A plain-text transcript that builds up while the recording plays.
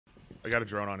I got a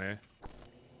drone on A.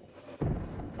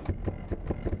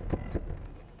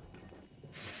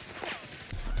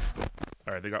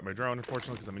 Alright, they got my drone,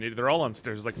 unfortunately, because I'm an idiot. They're all on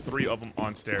stairs. There's like 3 of them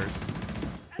on stairs.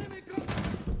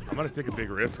 I'm gonna take a big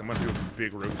risk. I'm gonna do a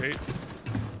big rotate.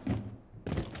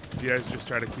 You guys just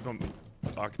try to keep them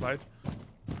occupied.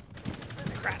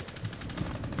 Crap.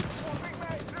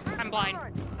 I'm blind.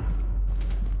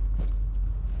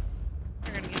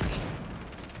 They're gonna get me.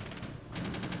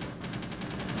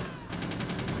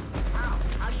 Ow!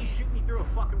 How do you shoot me through a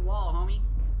fucking wall, homie?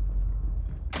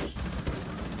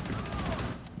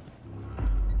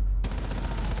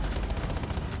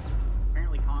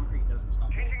 Apparently concrete doesn't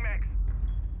stop. Changing max.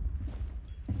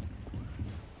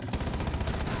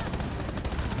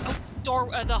 Oh,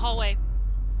 door, the hallway.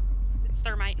 It's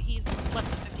thermite. He's less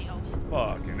than 50 health.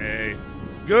 Fucking A.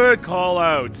 Good call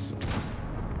outs.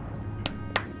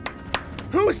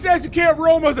 Who says you can't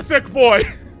roam as a thick boy?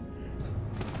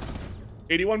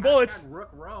 81 bullets.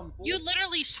 You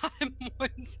literally shot him one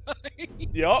time.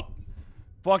 Yup.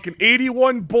 Fucking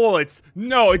 81 bullets.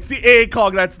 No, it's the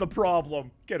ACOG that's the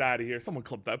problem. Get out of here. Someone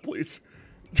clip that, please.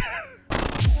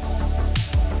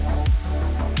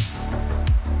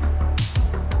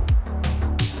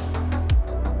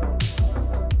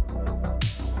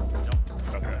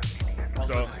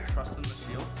 Also, just trust in the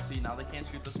shields. See, now they can't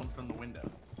shoot this one from the window.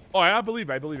 Oh, I believe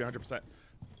you 100%.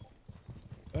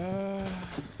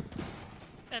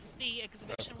 That's the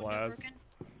exhibition window glass. broken.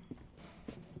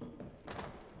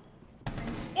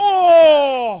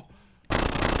 Oh!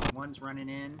 One's running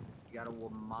in. You gotta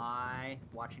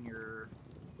watching your.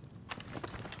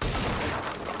 There's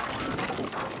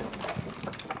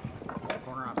a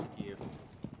corner opposite to you.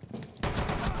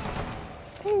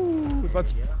 Ooh,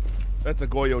 that's a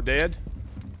Goyo dead.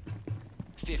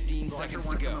 15 seconds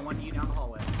to go. One to you down the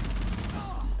hallway.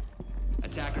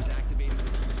 Attackers activated.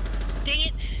 Dang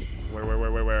it.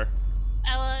 Where?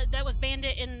 Ella, that was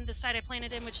Bandit in the side I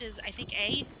planted in, which is, I think,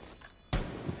 A.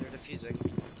 They're defusing.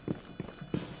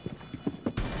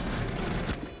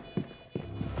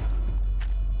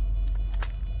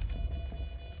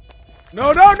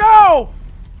 No!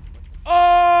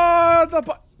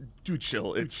 Dude,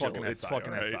 chill. It's fucking SI,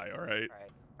 alright?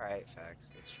 Alright,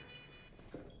 facts. That's true.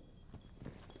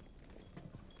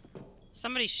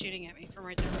 Somebody's shooting at me from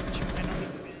right there. I don't even know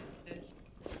who it is.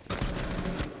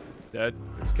 Dead.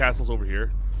 It's castle's over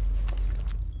here.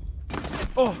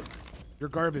 Oh! You're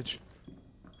garbage.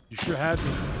 You should have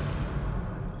me.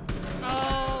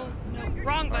 Oh, no.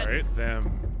 Wrong button. Alright,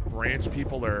 them branch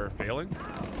people are failing.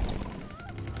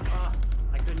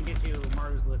 I couldn't get you.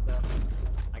 Maru's lit up.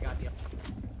 I got you.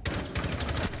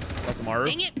 That's Maru.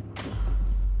 Dang it.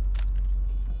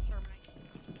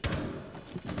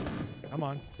 Come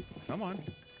on.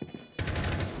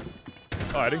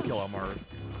 Oh, I didn't kill Maru.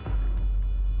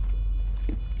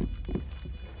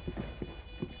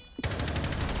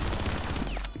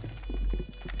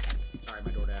 Sorry,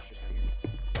 my DoorDash just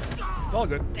got here. It's all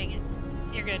good. Dang it.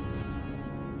 You're good.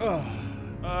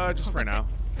 Just for now.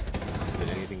 Did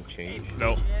anything change?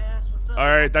 Nope. Yes, what's up?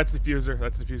 Alright, that's diffuser.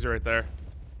 That's diffuser right there.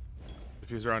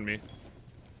 Diffuser on me.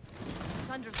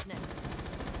 Thunder's next.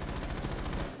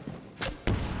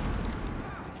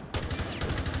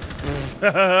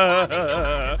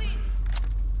 Oh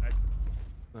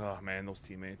man, those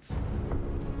teammates.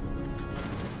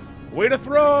 Way to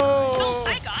throw! Oh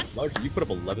my god. Lars, you put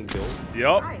up 11 kills.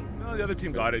 Yep. No, the other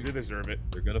team got it. You deserve it.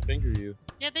 They're gonna finger you.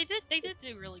 Yeah, they did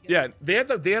do really good. Yeah, they had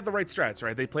the right strats,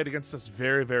 right? They played against us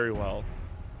very, very well.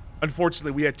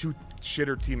 Unfortunately, we had 2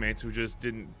 shitter teammates who just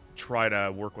didn't try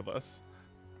to work with us.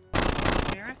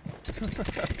 Mira?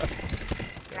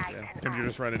 Tim, you're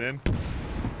just running in.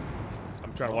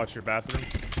 I'm trying to watch your bathroom.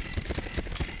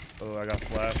 Oh, I got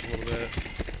flashed a little bit.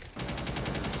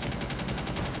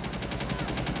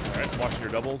 Alright, watching your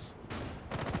doubles.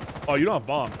 Oh, you don't have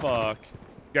bomb. Fuck.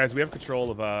 Guys, we have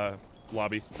control of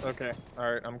lobby. Okay.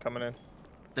 Alright, I'm coming in.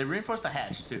 They reinforced the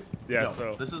hatch too. Yeah, no,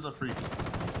 so this is a freebie.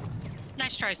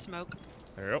 Nice try, Smoke.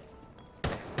 There you go.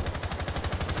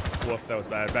 Woof, that was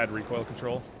bad. Bad recoil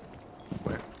control.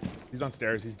 Where? He's on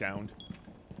stairs. He's downed.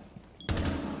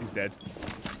 He's dead.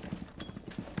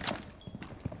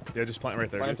 Yeah, just plant right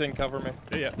there. Planting, cover me.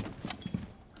 Yeah.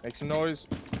 Make some noise.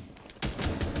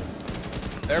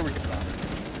 There we go.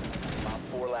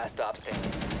 4 last stop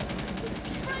standing.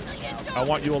 I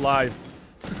want you alive.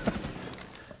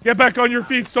 Get back on your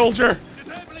feet, soldier.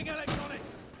 Disabling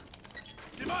electronics.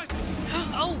 Devices.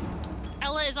 Oh,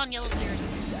 Ella is on yellow stairs.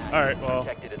 All right, well.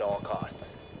 Protected at all costs.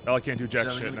 Ella can't do jack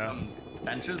She's shit gonna now. come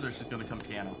benches or she's gonna come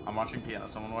piano. I'm watching piano.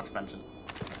 Someone watch benches.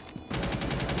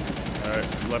 All right,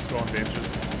 let's go on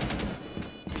benches.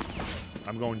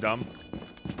 I'm going dumb.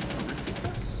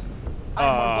 I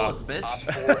have 1 bullets, Op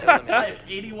bitch. 4 eliminated. I have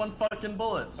 81 fucking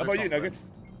bullets. How or about you, something. Nuggets?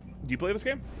 Do you play this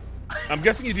game? I'm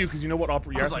guessing you do because you know what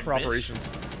you're I was asking like, for bitch. operations.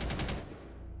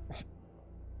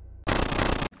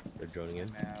 They're joining in.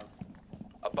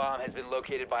 A bomb has been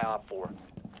located by Op 4.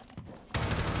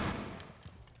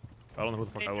 I don't know who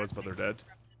the fuck I was, but they're dead.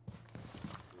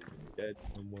 Dead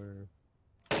somewhere.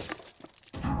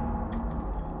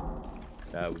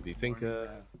 That would be Finka.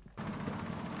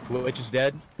 Which is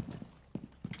dead.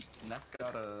 Neff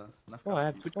got a. Oh, I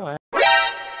have Twitch. I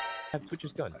have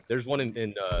Twitch's gun. There's one in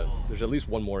there's at least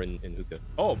one more in hookah.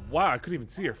 Oh, wow, I couldn't even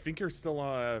see her. Finker's still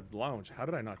lounge. How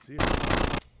did I not see her?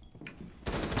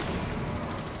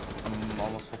 I'm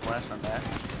almost full flash. I'm back.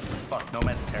 Fuck,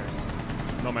 Nomad's terrace.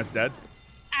 Nomad's dead.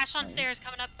 Ash on stairs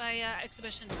coming up by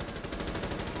exhibition.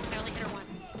 I only hit her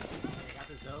once. I got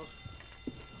the Zoe.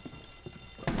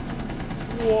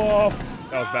 Whoa,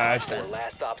 that was bad. Four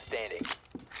last stop standing.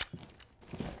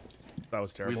 That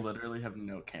was We terrible. literally have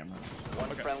no cameras. One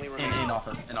friendly In remaining.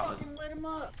 office. In office. Light him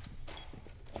up.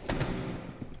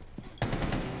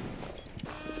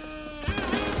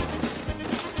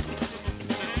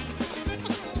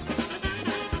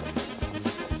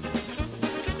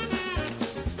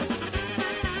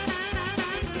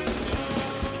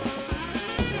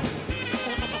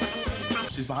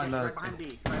 She's behind the. Right behind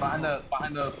B. Behind the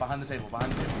table.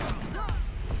 Behind the table.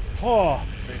 Oh,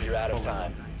 You're out of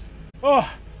time.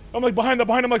 oh, I'm like behind. I'm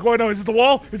like, oh no, is it the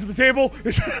wall? Is it the table?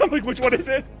 I'm like, which one is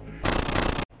it?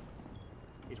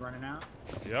 He's running out.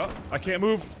 Yeah, I can't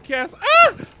move. Cass,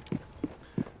 ah!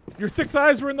 Your thick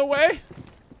thighs were in the way.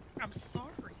 I'm sorry.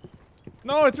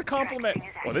 No, it's a compliment.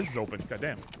 Oh, this is open.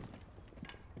 Goddamn.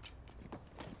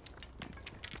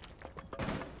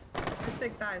 The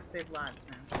thick thighs save lives,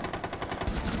 man.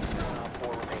 Op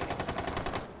 4 remaining.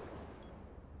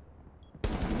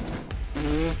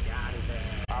 God, is it?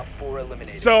 Op 4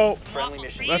 eliminated. So Friendly Waffles for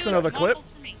mission. you, That's another some clip.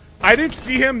 waffles for me. I didn't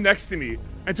see him next to me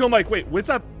until I'm like, wait, what's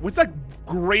that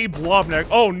gray blob neck?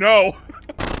 Oh no.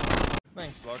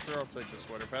 Thanks, Bucker. I'll take the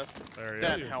sweater vest. There he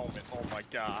That is. helmet. Oh my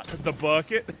god. The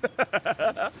bucket.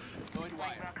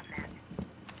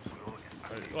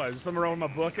 What, is there something wrong with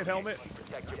my bucket helmet?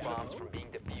 Protect your bombs from being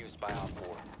defused by Op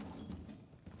 4.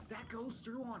 That goes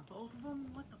through on both of them?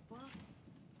 What the fuck?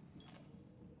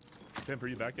 Pimp, are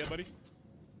you back yet, buddy?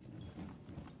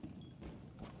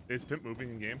 Is Pimp moving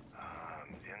in game?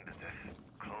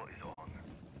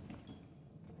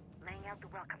 Laying out the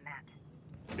welcome mat.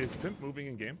 Is Pimp moving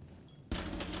in game?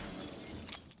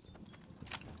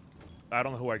 I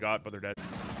don't know who I got, but they're dead.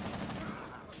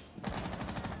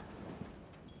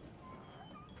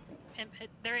 Pimp hit.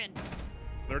 They're in.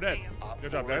 They're dead. There you Op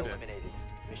Good job, 4 guys. eliminated.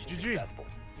 Mission GG. successful.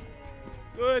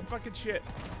 Good fucking shit.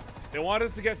 They want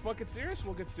us to get fucking serious?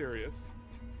 We'll get serious.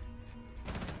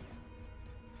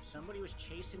 Somebody was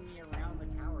chasing me around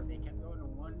the tower. They kept going to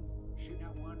one, shooting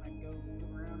at one. I'd go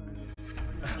move around and it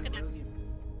was Look at that. rosy.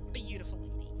 Beautiful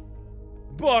lady.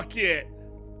 Bucket!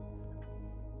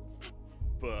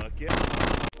 Bucket.